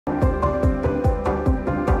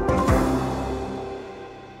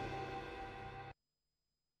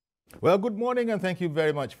Well, good morning and thank you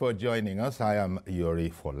very much for joining us. I am Yori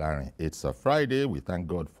Folari. It's a Friday. We thank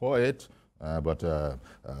God for it. Dr.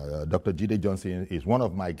 Jide Johnson is one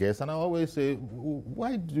of my guests, and I always say,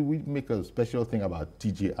 why do we make a special thing about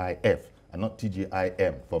TGIF and not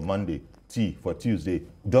TGIM for Monday, T for Tuesday,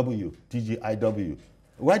 W, TGIW?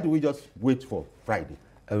 Why do we just wait for Friday?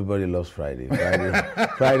 Everybody loves Friday.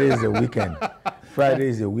 Friday is the weekend. Friday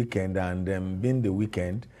is the weekend, and being the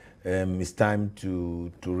weekend, it's time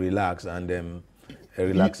to relax, and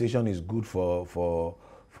relaxation is good for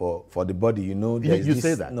the body. You know, there's you this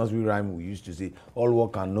say that nursery rhyme we used to say, all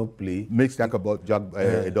work and no play makes Jack about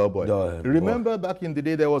a dull boy. Remember back in the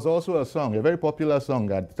day, there was also a song, a very popular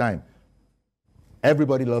song at the time.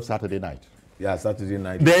 Everybody loves Saturday night. Yeah, Saturday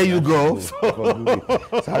night. There you go.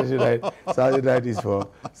 Saturday night is for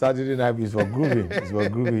grooving. It's for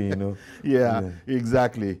grooving, you know. Yeah,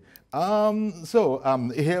 exactly.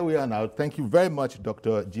 Here we are now. Thank you very much,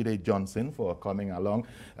 Dr. Jide Johnson, for coming along.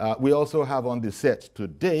 We also have on the set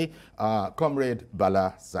today Comrade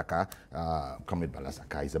Bala Zaka. Comrade Bala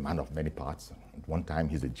Zaka is a man of many parts. At one time,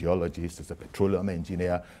 he's a geologist, he's a petroleum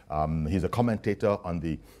engineer, he's a commentator on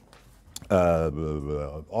the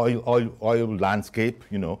oil landscape,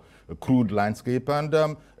 you know, a crude landscape,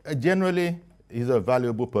 and generally, he's a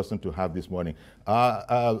valuable person to have this morning.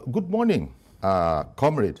 Good morning,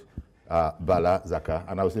 Comrade Bala Zaka,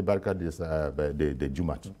 and I will say Barka this the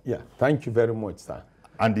Jumat. Yeah, thank you very much, sir.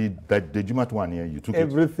 And the Jumat one here, you took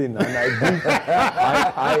everything, and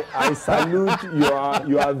I salute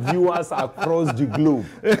your viewers across the globe.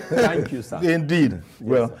 Thank you, sir. Indeed. Yes,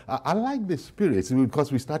 well, sir. I like the spirit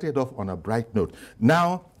because we started off on a bright note.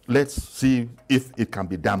 Now, let's see if it can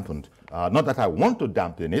be dampened. Not that I want to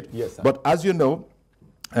dampen it, yes, sir. But as you know,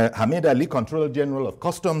 Hamid Ali, Controller General of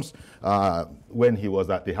Customs, when he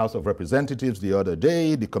was at the House of Representatives the other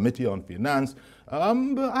day, the Committee on Finance,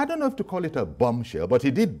 I don't know if to call it a bombshell, but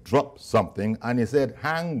he did drop something, and he said,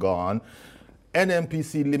 hang on,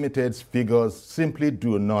 NNPC Limited's figures simply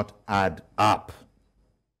do not add up.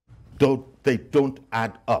 They don't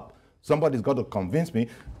add up. Somebody's got to convince me.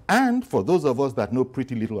 And for those of us that know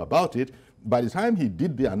pretty little about it, by the time he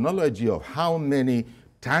did the analogy of how many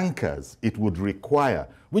tankers it would require,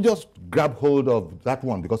 we just grab hold of that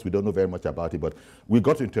one because we don't know very much about it, but we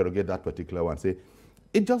got to interrogate that particular one and say,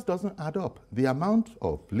 it just doesn't add up. The amount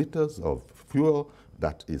of liters of fuel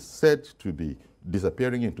that is said to be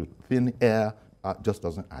disappearing into thin air just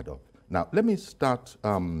doesn't add up. Now, let me start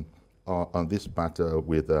on this matter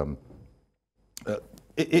with,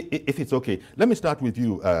 if it's okay, let me start with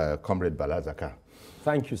you, Comrade Bala Zaka.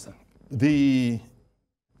 Thank you, sir. The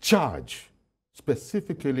charge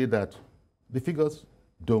specifically that the figures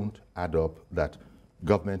don't add up, that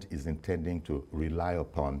government is intending to rely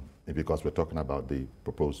upon, because we're talking about the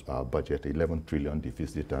proposed budget, 11 trillion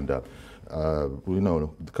deficit, and you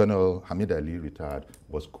know, Colonel Hamid Ali, retired,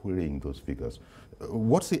 was querying those figures.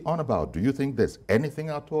 What's he on about? Do you think there's anything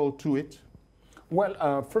at all to it?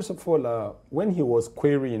 Well, first of all, when he was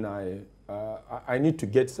querying, I need to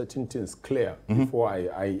get certain things clear before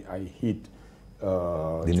I hit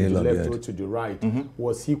to the left or to the right.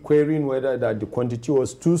 Was he querying whether that the quantity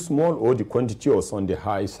was too small or the quantity was on the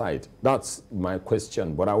high side? That's my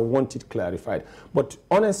question, but I want it clarified. But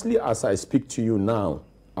honestly, as I speak to you now,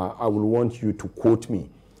 I will want you to quote me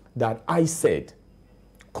that I said,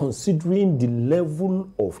 considering the level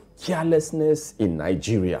of carelessness in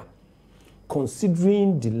Nigeria,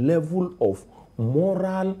 considering the level of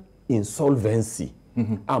moral insolvency,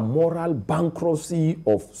 a moral bankruptcy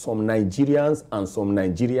of some Nigerians and some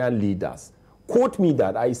Nigerian leaders. Quote me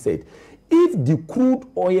that I said, if the crude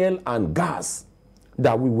oil and gas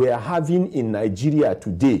that we were having in Nigeria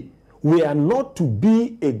today were not to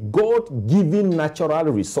be a God-given natural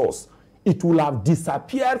resource, it will have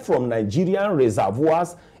disappeared from Nigerian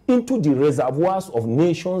reservoirs into the reservoirs of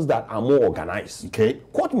nations that are more organized. Okay.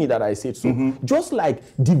 Quote me that I said so. Just like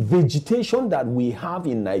the vegetation that we have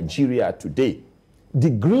in Nigeria today, the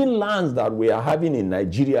green lands that we are having in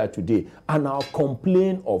Nigeria today, and our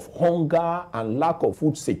complaint of hunger and lack of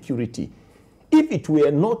food security, if it were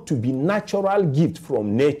not to be natural gift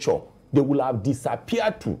from nature, they will have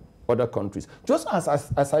disappeared to other countries. Just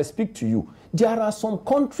as I speak to you, there are some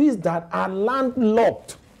countries that are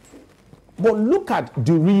landlocked. But look at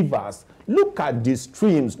the rivers, look at the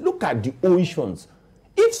streams, look at the oceans.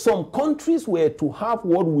 If some countries were to have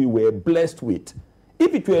what we were blessed with,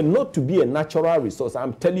 if it were not to be a natural resource,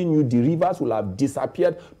 I'm telling you, the rivers will have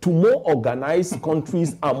disappeared to more organized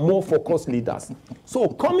countries and more focused leaders. So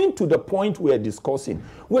coming to the point we're discussing,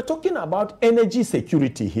 we're talking about energy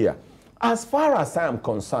security here. As far as I am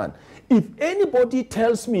concerned, if anybody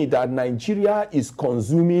tells me that Nigeria is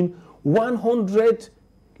consuming 100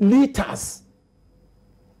 liters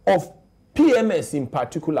of PMS in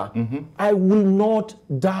particular, I will not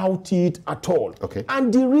doubt it at all. Okay.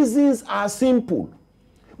 And the reasons are simple.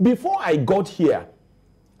 Before I got here,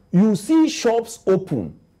 you see shops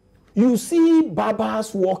open, you see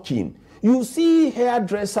barbers walking, you see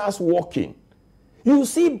hairdressers walking, you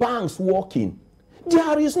see banks walking.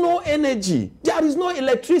 There is no energy, there is no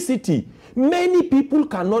electricity. Many people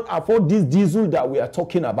cannot afford this diesel that we are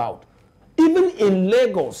talking about. Even in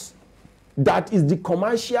Lagos, that is the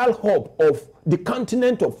commercial hub of the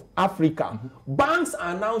continent of Africa, banks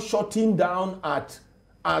are now shutting down at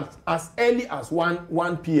as early as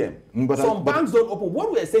 1 p.m. Some banks don't open.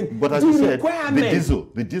 What we are saying, but as you said,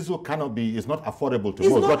 the diesel cannot be, it's not affordable to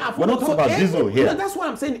most. But we're not talking about diesel here. You know, that's why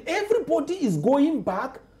I'm saying everybody is going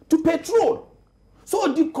back to petrol.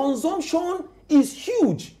 So the consumption is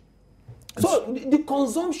huge. So the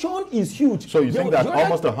consumption is huge. So you think that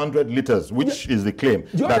almost 100 liters, which is the claim,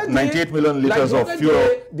 that 98 million liters of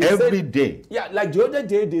fuel every day. Yeah, like the other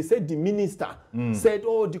day they said the minister said,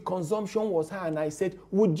 oh, the consumption was high. And I said,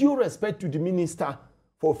 with due respect to the minister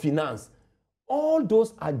for finance, all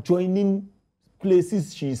those adjoining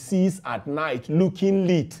places she sees at night looking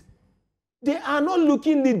lit. They are not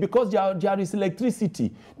looking lit because there is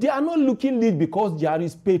electricity. They are not looking lit because there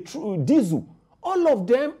is petrol, diesel. All of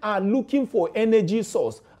them are looking for energy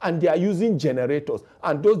source and they are using generators.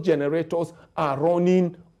 And those generators are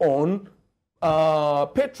running on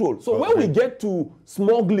petrol. So when we get to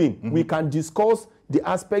smuggling, we can discuss the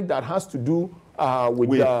aspect that has to do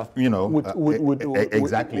with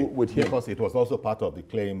exactly. With him. Because it was also part of the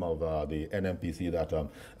claim of the NNPC that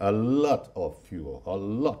a lot of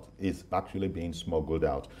fuel, is actually being smuggled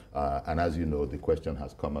out. And as you know, the question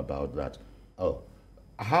has come about that,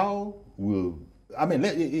 how will, I mean,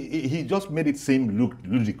 he just made it seem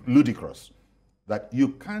ludicrous that you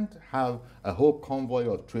can't have a whole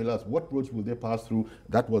convoy of trailers. What roads will they pass through?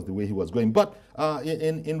 That was the way he was going. But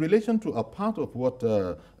in relation to a part of what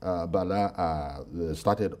Bala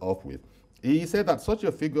started off with, he said that such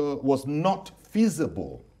a figure was not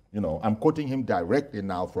feasible. You know, I'm quoting him directly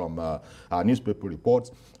now from our newspaper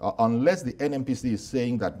reports, unless the NNPC is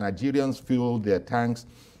saying that Nigerians fuel their tanks,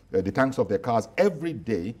 the tanks of their cars every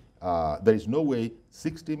day. There is no way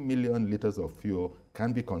 60 million liters of fuel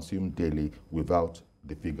can be consumed daily without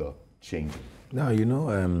the figure changing. Now, you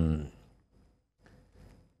know,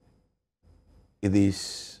 it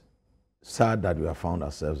is sad that we have found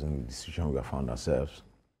ourselves in the decision we have found ourselves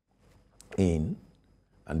in,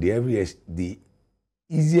 and the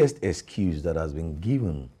easiest excuse that has been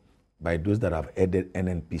given by those that have headed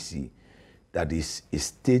NNPC, that is a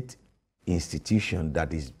state institution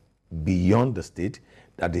that is beyond the state,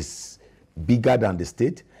 that is bigger than the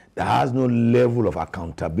state, that has no level of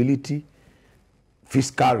accountability,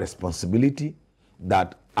 fiscal responsibility,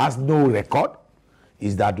 that has no record,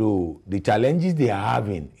 is that the challenges they are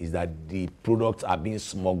having is that the products are being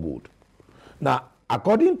smuggled. Now,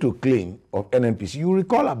 according to claim of NNPC, you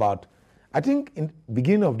recall about, I think in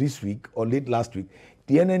beginning of this week or late last week,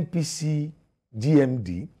 the NNPC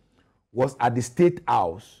GMD was at the State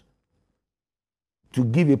House to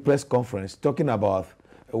give a press conference talking about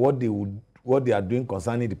what they are doing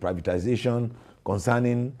concerning the privatization,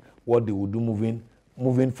 concerning what they will do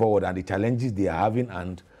moving forward, and the challenges they are having,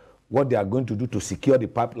 and what they are going to do to secure the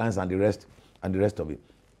pipelines and the rest of it.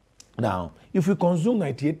 Now, if we consume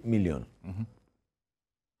 98 million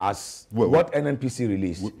as what NNPC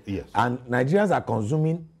released, yes, and Nigerians are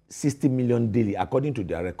consuming 60 million daily according to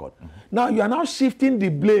their record. Now you are now shifting the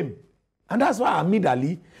blame, and that's why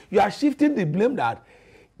immediately you are shifting the blame that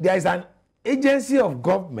there is an agency of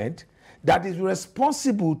government that is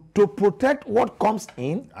responsible to protect what comes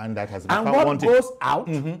in and that has and what goes out.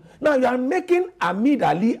 Now you are making Ahmed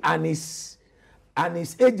Ali and his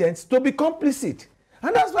agents to be complicit.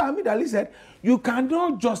 And that's why Ahmed Ali said, you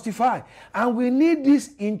cannot justify. And we need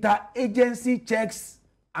these interagency checks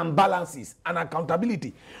and balances and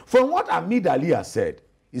accountability. From what Ahmed Ali has said,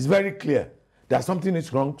 it's very clear that something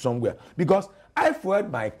is wrong somewhere. Because I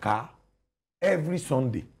fueled my car every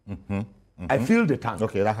Sunday. I fill the tank.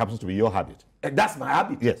 Okay, that happens to be your habit. That's my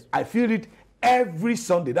habit. Yes. I fill it every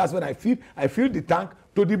Sunday. That's when I fill the tank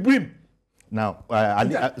to the brim. Now,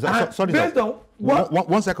 Ali, sorry, based on what?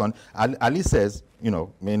 One second. Ali says, you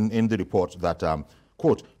know, in the report that,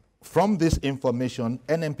 quote, from this information,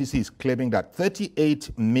 NNPC is claiming that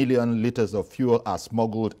 38 million liters of fuel are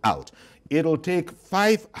smuggled out. It'll take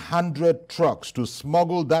 500 trucks to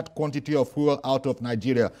smuggle that quantity of fuel out of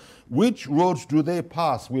Nigeria. Which roads do they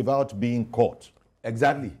pass without being caught?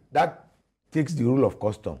 Exactly. That takes the rule of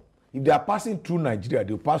custom. If they are passing through Nigeria,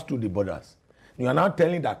 they'll pass through the borders. You are now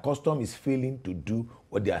telling that custom is failing to do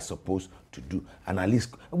what they are supposed to do. And at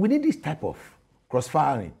least we need this type of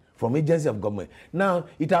cross-firing from agency of government. Now,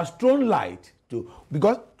 it has thrown light to,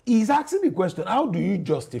 because he's asking the question, how do you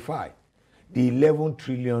justify the 11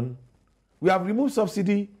 trillion? We have removed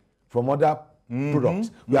subsidy from other products.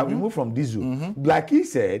 We have removed from diesel. Like he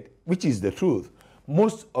said, which is the truth,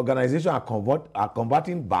 most organizations are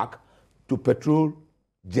converting back to petrol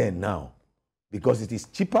gen now, because it is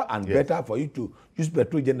cheaper and better for you to use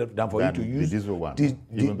petrol gen than for you to use the diesel one,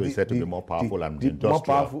 even though it's said to be more powerful and industrial. More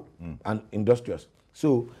powerful and industrious.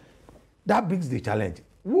 So that brings the challenge.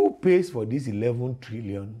 Who pays for this 11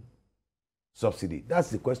 trillion subsidy?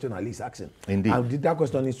 That's the question Ali is asking. Indeed. And that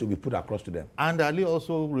question needs to be put across to them. And Ali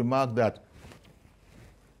also remarked that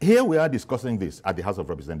here we are discussing this at the House of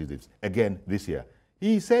Representatives again this year.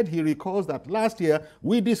 He said he recalls that last year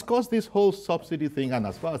we discussed this whole subsidy thing, and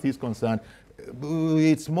as far as he's concerned,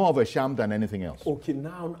 it's more of a sham than anything else. Okay,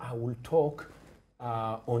 now I will talk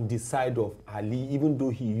on the side of Ali, even though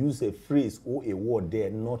he used a phrase or a word there,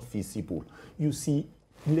 not feasible. You see,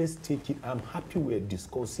 let's take it. I'm happy we're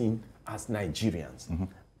discussing as Nigerians.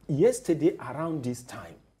 Yesterday around this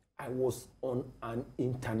time, I was on an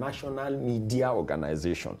international media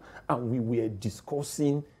organization, and we were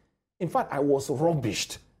discussing. In fact, I was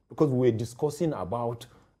rubbished because we were discussing about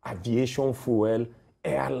aviation fuel,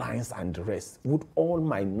 airlines, and the rest. With all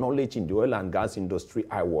my knowledge in the oil and gas industry,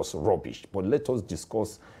 I was rubbished. But let us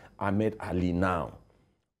discuss Ahmed Ali now.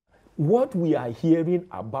 What we are hearing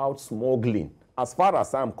about smuggling, as far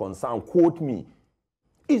as I'm concerned, quote me,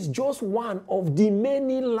 is just one of the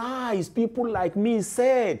many lies people like me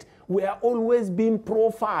said were always being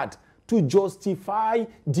proffered to justify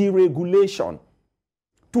deregulation,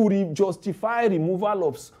 to justify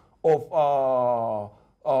removal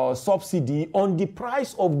of subsidy on the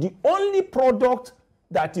price of the only product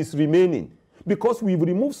that is remaining. Because we've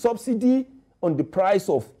removed subsidy on the price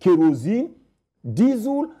of kerosene,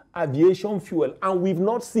 diesel, aviation fuel, and we've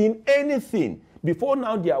not seen anything. Before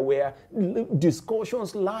now, there were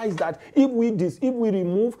discussions, lies that if we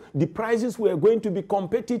remove, the prices were going to be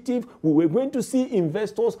competitive, we were going to see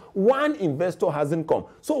investors. One investor hasn't come.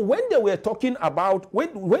 So when they were talking about,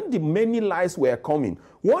 when the many lies were coming,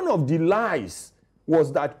 one of the lies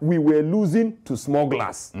was that we were losing to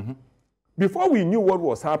smugglers. Before we knew what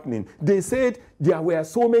was happening, they said there were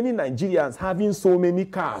so many Nigerians having so many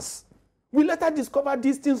cars. We later discovered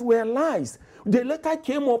these things were lies. They later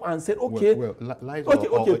came up and said, okay. Lies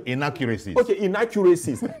or inaccuracies. Okay,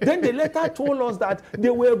 inaccuracies. Then they later told us that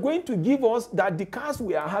they were going to give us that the cars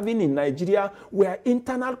we are having in Nigeria were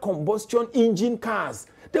internal combustion engine cars.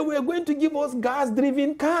 They were going to give us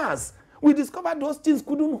gas-driven cars. We discovered those things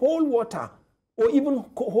couldn't hold water or even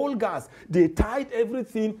hold gas. They tied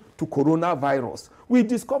everything to coronavirus. We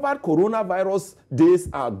discovered coronavirus days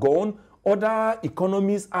are gone. Other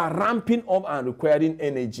economies are ramping up and requiring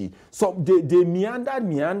energy. So they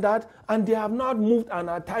meandered, and they have not moved and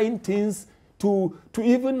are tying things to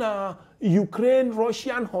even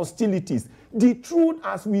Ukraine-Russian hostilities. The truth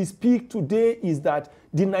as we speak today is that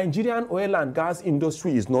the Nigerian oil and gas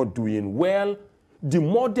industry is not doing well. The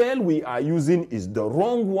model we are using is the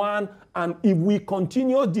wrong one, and if we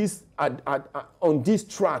continue this on this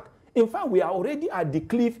track, in fact, we are already at the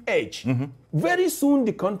cliff edge. Very soon,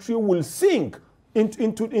 the country will sink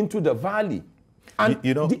into the valley. And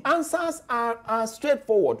the answers are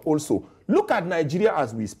straightforward also. Look at Nigeria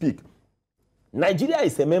as we speak. Nigeria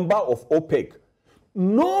is a member of OPEC.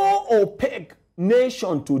 No OPEC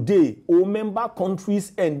nation today or member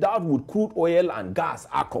countries endowed with crude oil and gas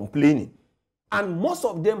are complaining. And most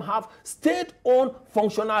of them have state-owned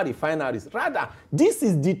functional refineries. Rather, this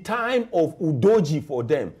is the time of Udoji for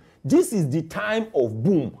them. This is the time of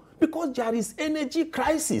boom, because there is energy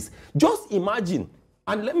crisis. Just imagine,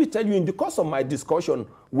 and let me tell you, in the course of my discussion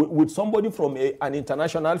with somebody from an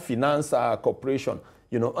international finance corporation,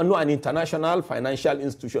 an international financial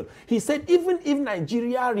institution, he said even if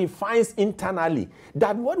Nigeria refines internally,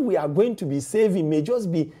 that what we are going to be saving may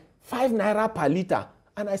just be 5 naira per liter.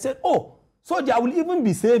 And I said, oh, so there will even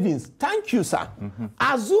be savings. Thank you, sir.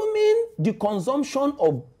 Assuming the consumption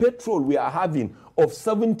of petrol we are having of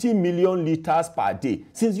 70 million liters per day,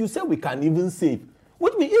 since you said we can even save,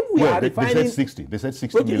 which means if we are refining... They said 60. They said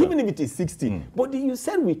 60 million. Even if it is 60. But you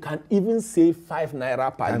said we can even save 5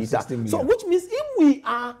 naira per liter. So which means if we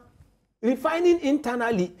are refining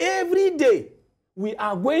internally every day, we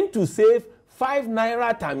are going to save 5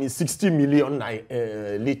 naira times 60 million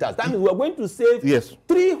liters. That means we are going to save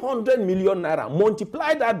 300 million naira.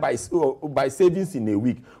 Multiply that by savings in a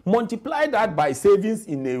week. Multiply that by savings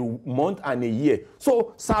in a month and a year.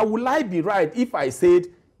 So will I be right if I said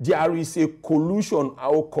there is a collusion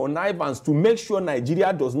or connivance to make sure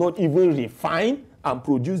Nigeria does not even refine and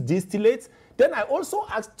produce distillates. Then I also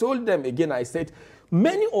told them again, I said,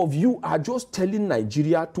 many of you are just telling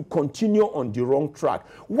Nigeria to continue on the wrong track.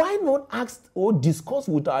 Why not ask or discuss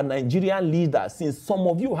with our Nigerian leaders, since some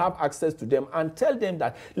of you have access to them, and tell them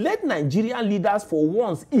that let Nigerian leaders for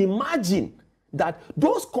once imagine that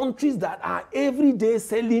those countries that are every day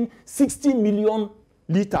selling 60 million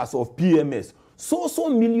liters of PMS, so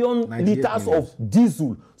million liters of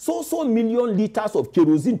diesel, so million liters of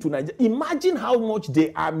kerosene to Nigeria. Imagine how much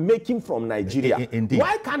they are making from Nigeria. Indeed.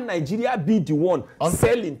 Why can't Nigeria be the one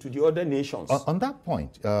selling to the other nations? On that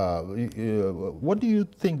point, what do you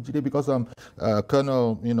think, Jide? Because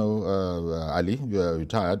Colonel, Ali,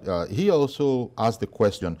 retired, he also asked the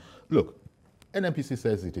question, look, NNPC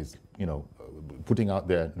says it is, putting out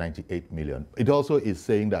there 98 million. It also is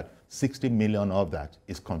saying that 60 million of that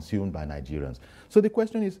is consumed by Nigerians. So the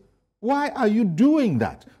question is, why are you doing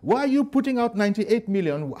that? Why are you putting out 98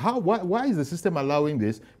 million? Why is the system allowing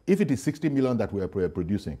this if it is 60 million that we are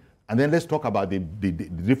producing? And then let's talk about the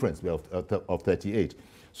difference of 38.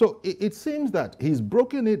 So it seems that he's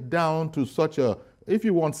broken it down to such a, if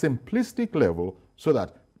you want, simplistic level, so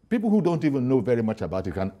that people who don't even know very much about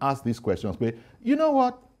it can ask these questions. But you know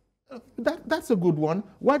what? That's a good one.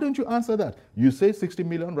 Why don't you answer that? You say 60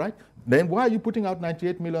 million, right? Then why are you putting out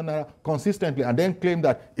 98 million consistently and then claim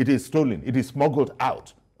that it is stolen, it is smuggled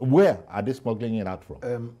out? Where are they smuggling it out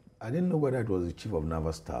from? I didn't know whether it was the Chief of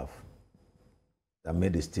Naval Staff that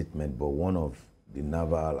made a statement, but one of the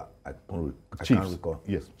naval, I can't recall,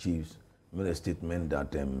 chiefs made a statement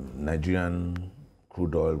that Nigerian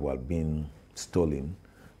crude oil was being stolen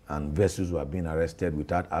and vessels were being arrested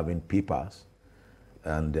without having papers.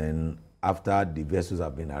 And then after the vessels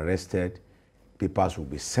have been arrested, papers will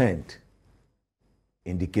be sent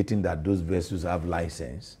indicating that those vessels have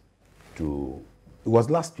license to, it was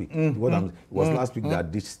last week, last week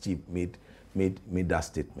that this chief made that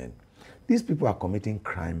statement. These people are committing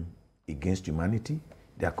crime against humanity,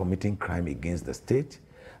 they are committing crime against the state,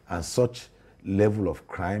 and such level of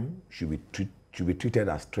crime should be treated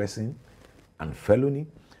as treason and felony.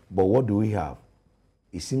 But what do we have?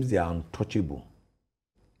 It seems they are untouchable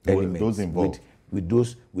elements those involved. With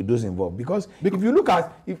those involved. Because if you look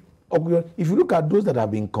at those that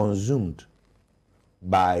have been consumed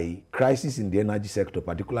by crisis in the energy sector,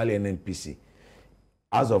 particularly NNPC,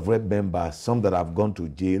 as of Rep members, some that have gone to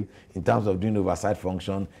jail in terms of doing oversight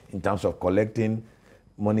function, in terms of collecting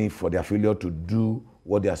money for their failure to do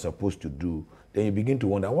what they are supposed to do, then you begin to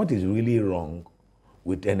wonder what is really wrong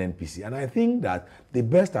with NNPC. And I think that the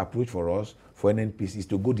best approach for us, for NNPC, is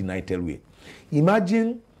to go the NITEL way.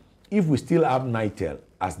 Imagine if we still have NITEL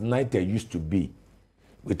as NITEL used to be,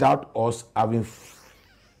 without us having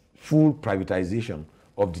full privatization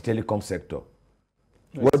of the telecom sector.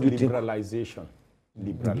 No, what do you think? Liberalization.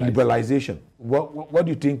 What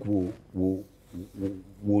do you think will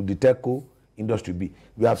the telco industry be?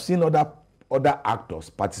 We have seen other actors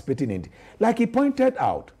participating in it. Like he pointed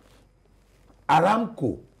out,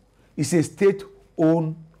 Aramco is a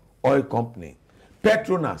state-owned oil company.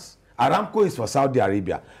 Petronas, Aramco is for Saudi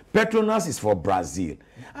Arabia. Petronas is for Brazil.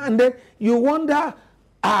 And then you wonder,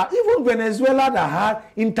 even Venezuela that had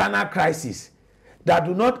internal crisis, that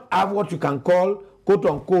do not have what you can call, quote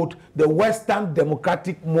unquote, the Western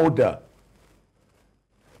democratic model,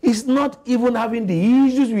 is not even having the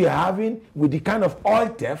issues we are having with the kind of oil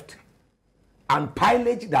theft and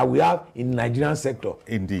pillage that we have in the Nigerian sector.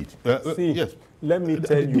 Indeed. See, yes. Let me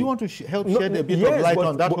tell you. Do you want to help shed a bit of light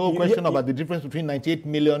on that whole question about the difference between 98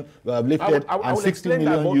 million lifted and 60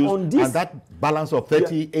 million used, and that balance of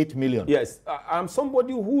 38 million? Yes. I'm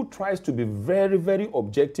somebody who tries to be very, very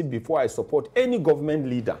objective before I support any government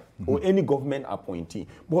leader or any government appointee.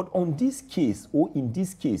 But on this case, or in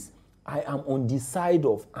this case, I am on the side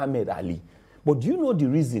of Ahmed Ali. But do you know the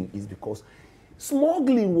reason is because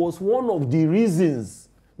smuggling was one of the reasons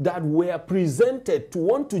that were presented to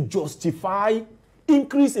want to justify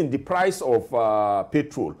increase in the price of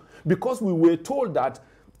petrol. Because we were told that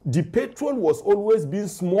the petrol was always being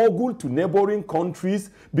smuggled to neighboring countries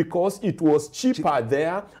because it was cheaper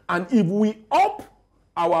there. And if we up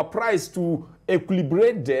our price to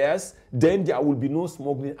equilibrate theirs, then there will be no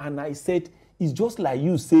smuggling. And I said, it's just like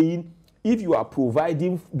you saying, if you are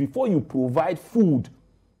providing, before you provide food,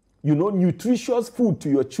 nutritious food to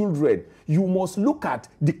your children, you must look at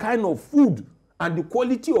the kind of food and the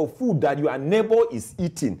quality of food that your neighbor is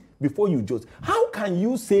eating before you just. How can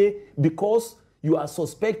you say because you are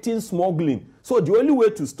suspecting smuggling? So the only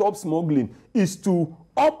way to stop smuggling is to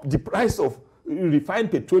up the price of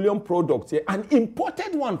refined petroleum products here, an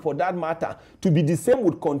imported one for that matter, to be the same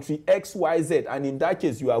with country X, Y, Z, and in that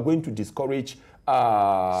case, you are going to discourage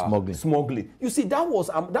smuggling. You see, that was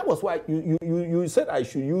why you said I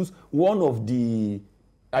should use one of the.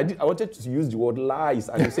 I wanted to use the word lies,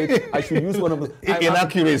 and you said I should use one of the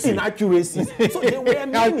inaccuracies. So they were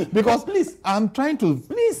many. Because please, I'm trying to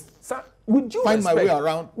sir, with due find respect, my way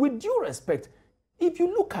around. With due respect, if you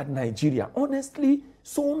look at Nigeria, honestly,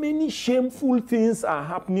 so many shameful things are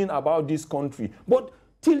happening about this country. But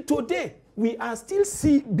till today, we are still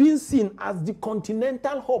being seen as the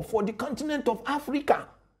continental hub for the continent of Africa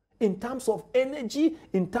in terms of energy,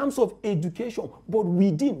 in terms of education. But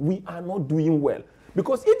we are not doing well.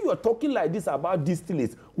 Because if you are talking like this about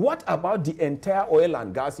distillates, what about the entire oil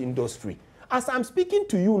and gas industry? As I'm speaking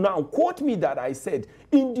to you now, quote me that I said,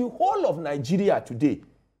 in the whole of Nigeria today,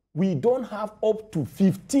 we don't have up to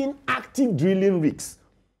 15 active drilling rigs.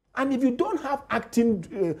 And if you don't have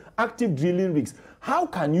active drilling rigs, how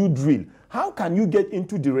can you drill? How can you get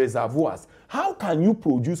into the reservoirs? How can you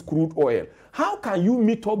produce crude oil? How can you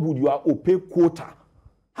meet up with your OPEC quota?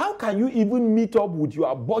 How can you even meet up with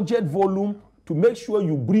your budget volume to make sure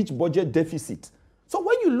you breach budget deficit? So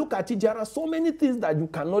when you look at it, there are so many things that you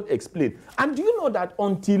cannot explain. And do you know that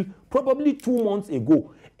until probably 2 months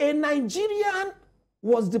ago, a Nigerian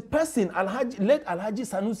was the person, late Alhaji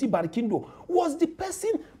Sanusi Barkindo, was the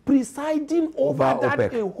person presiding over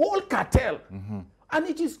that a whole cartel. And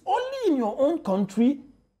it is only in your own country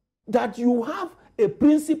that you have a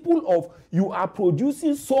principle of you are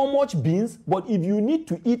producing so much beans, but if you need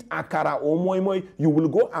to eat akara or moi moi, you will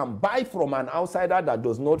go and buy from an outsider that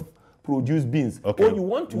does not produce beans. Okay. Or you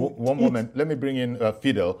want to one moment. Let me bring in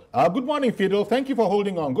Fidel. Good morning, Fidel. Thank you for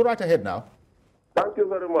holding on. Go right ahead now. Thank you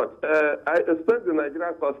very much. I expect the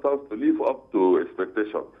Nigerian customs to live up to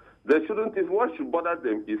expectation. They shouldn't, if what should bother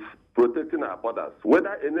them is protecting our borders,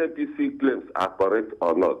 whether NNPC claims are correct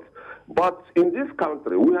or not. But in this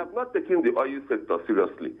country, we have not taken the oil sector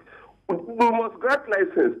seriously. We must grant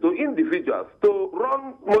license to individuals to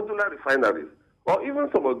run modular refineries or even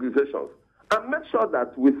some organizations and make sure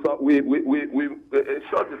that we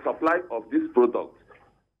ensure the supply of this product.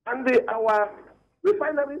 And our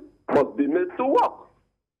refineries must be made to work.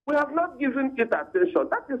 We have not given it attention.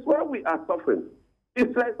 That is why we are suffering.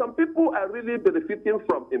 It's like some people are really benefiting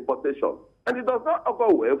from importation. And it does not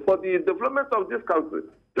go well for the development of this country.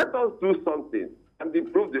 Let us do something and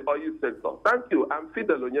improve the oil sector. Thank you. I'm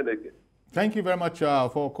Fidel Onyeneke. Thank you very much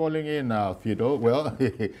for calling in, Fidel. Well,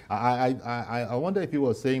 I wonder if you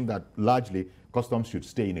were saying that largely customs should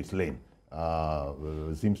stay in its lane.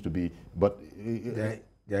 Seems to be, but...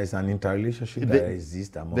 There is an interrelationship that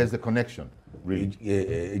exists among... There's a connection, really.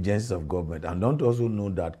 Agencies of government. And don't also know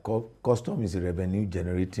that custom is a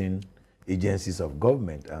revenue-generating agencies of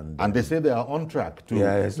government. And they say they are on track to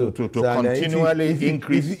continually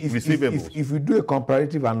increase receivables. If you do a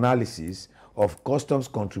comparative analysis of customs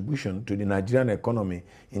contribution to the Nigerian economy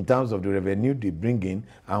in terms of the revenue they bring in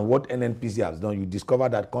and what NNPC has done, you discover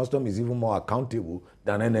that custom is even more accountable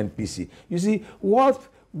than NNPC. You see, what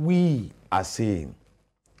we are saying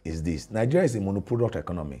is this: Nigeria is a monoproduct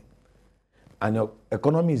economy, and your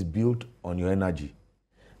economy is built on your energy.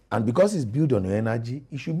 And because it's built on your energy,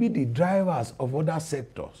 it should be the drivers of other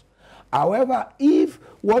sectors. However, if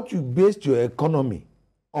what you based your economy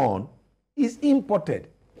on is imported,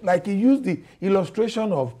 like you use the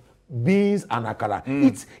illustration of beans and akara,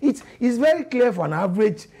 it's very clear for an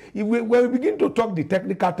average, when we begin to talk the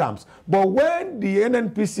technical terms. But when the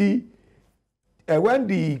NNPC, when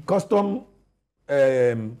the custom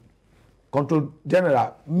Control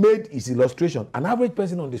General made his illustration, an average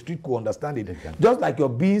person on the street could understand it. Just like your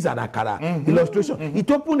beans and akara illustration. It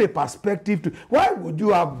opened a perspective to, why would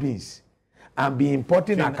you have beans and be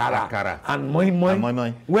importing akara and moi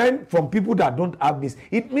moi when from people that don't have beans?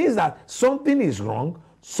 It means that something is wrong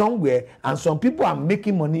somewhere and some people are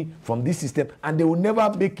making money from this system and they will never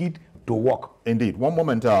make it to work. Indeed. One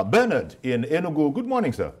moment. Bernard in Enugu. Good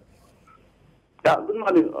morning, sir. Yeah, good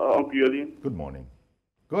morning, Uncle Yoli. Good morning.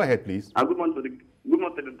 Go ahead, please. And good morning to the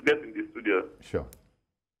guests in the studio. Sure.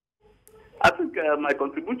 I think my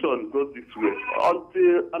contribution goes this way.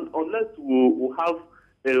 Unless we have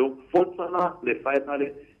a functional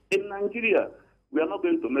refinery in Nigeria, we are not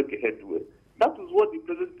going to make a headway. That is what the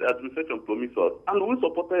present administration promised us, and we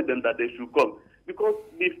supported them that they should come because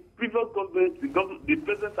the previous government, the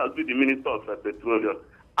president has been the Minister of Petroleum,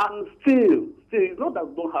 and still, it's not that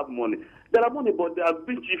we don't have money. There are money, but they are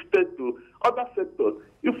being shifted to other sectors.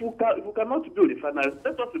 If we cannot build refineries,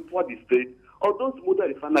 let us support the state or those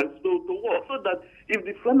modern refineries to work, so that if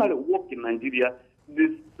the refinery work in Nigeria,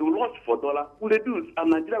 this rush for dollar will reduce and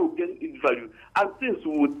Nigeria will gain its value, and things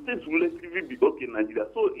will relatively be okay in Nigeria.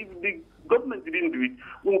 So if the government didn't do it,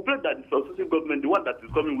 we will pray that the successive government, the one that is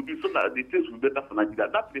coming, will do so that the things will be better for Nigeria.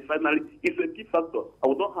 That refinery is a key factor. I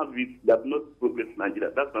will not have it that not progress in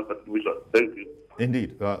Nigeria. That's my contribution. Thank you.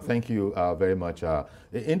 Indeed. Thank you very much.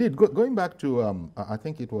 Indeed, going back to, I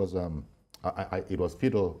think it was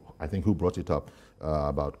Fido, I think, who brought it up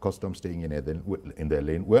about customs staying in their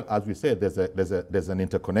lane. Well, as we said, there's an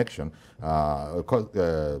interconnection.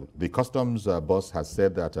 The customs boss has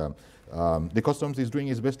said that the customs is doing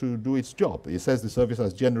its best to do its job. He says the service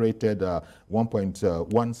has generated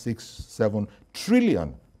 1.167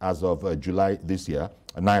 trillion as of July this year,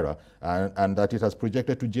 naira, and that it has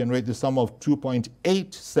projected to generate the sum of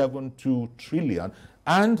 2.872 trillion,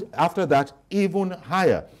 and after that, even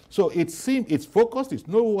higher. So it seems it's focused, it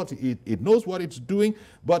knows what it's doing,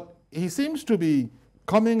 but he seems to be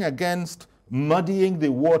coming against muddying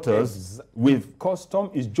the waters with custom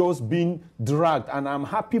is just being dragged, and I'm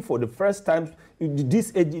happy for the first time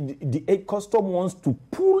the custom wants to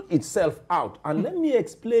pull itself out. And let me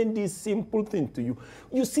explain this simple thing to you.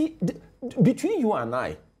 You see, between you and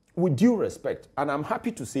I, with due respect, and I'm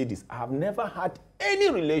happy to say this, I have never had any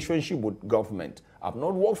relationship with government. I've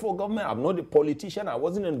not worked for government, I'm not a politician, I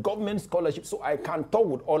wasn't in government scholarship, so I can talk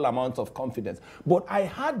with all amounts of confidence. But I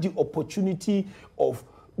had the opportunity of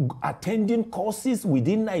attending courses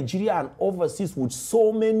within Nigeria and overseas with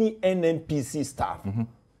so many NNPC staff.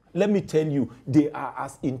 Let me tell you, they are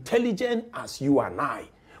as intelligent as you and I.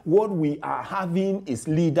 What we are having is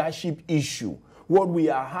leadership issue. What we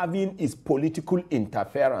are having is political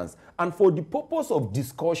interference. And for the purpose of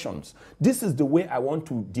discussions, this is the way I want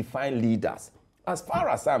to define leaders. As far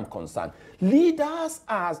as I'm concerned, leaders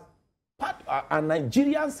are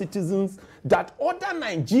Nigerian citizens that other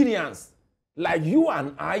Nigerians like you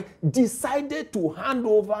and I decided to hand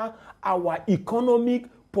over our economic,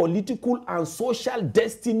 political, and social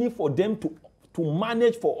destiny for them to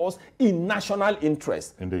manage for us in national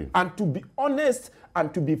interest. Indeed. And to be honest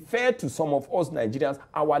and to be fair to some of us Nigerians,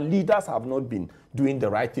 our leaders have not been doing the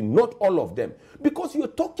right thing. Not all of them. Because you're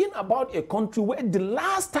talking about a country where the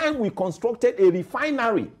last time we constructed a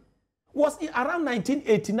refinery was around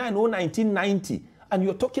 1989 or 1990. And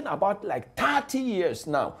you're talking about like 30 years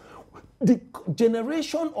now. The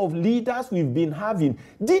generation of leaders we've been having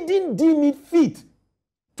didn't deem it fit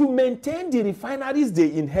to maintain the refineries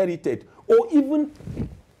they inherited or even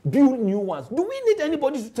build new ones. Do we need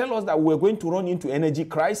anybody to tell us that we're going to run into energy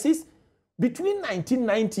crisis? Between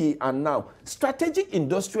 1990 and now, strategic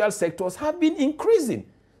industrial sectors have been increasing.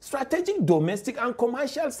 Strategic domestic and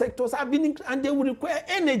commercial sectors have been and they will require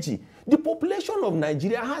energy. The population of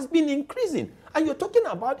Nigeria has been increasing. And you're talking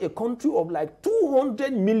about a country of like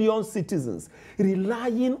 200 million citizens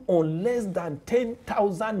relying on less than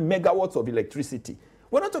 10,000 megawatts of electricity.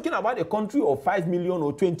 We're not talking about a country of 5 million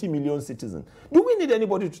or 20 million citizens. Do we need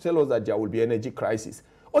anybody to tell us that there will be energy crisis?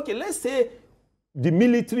 Okay, let's say the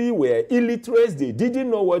military were illiterate, they didn't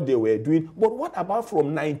know what they were doing. But what about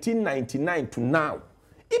from 1999 to now?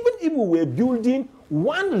 Even if we were building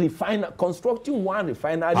constructing one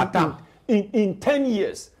refinery in 10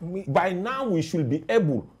 years, by now we should be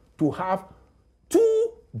able to have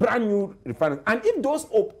 2 brand new refineries. And if those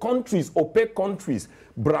OPEC countries,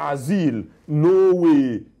 Brazil,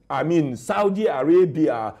 Norway, Saudi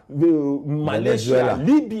Arabia, Malaysia,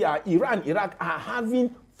 Libya, Iran, Iraq are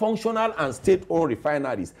having functional and state-owned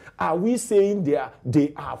refineries, are we saying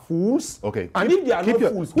they are fools? Okay. And if they are not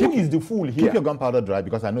fools, who is the fool here? Keep your gunpowder dry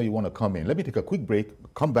because I know you want to come in. Let me take a quick break.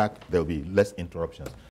 Come back. There will be less interruptions.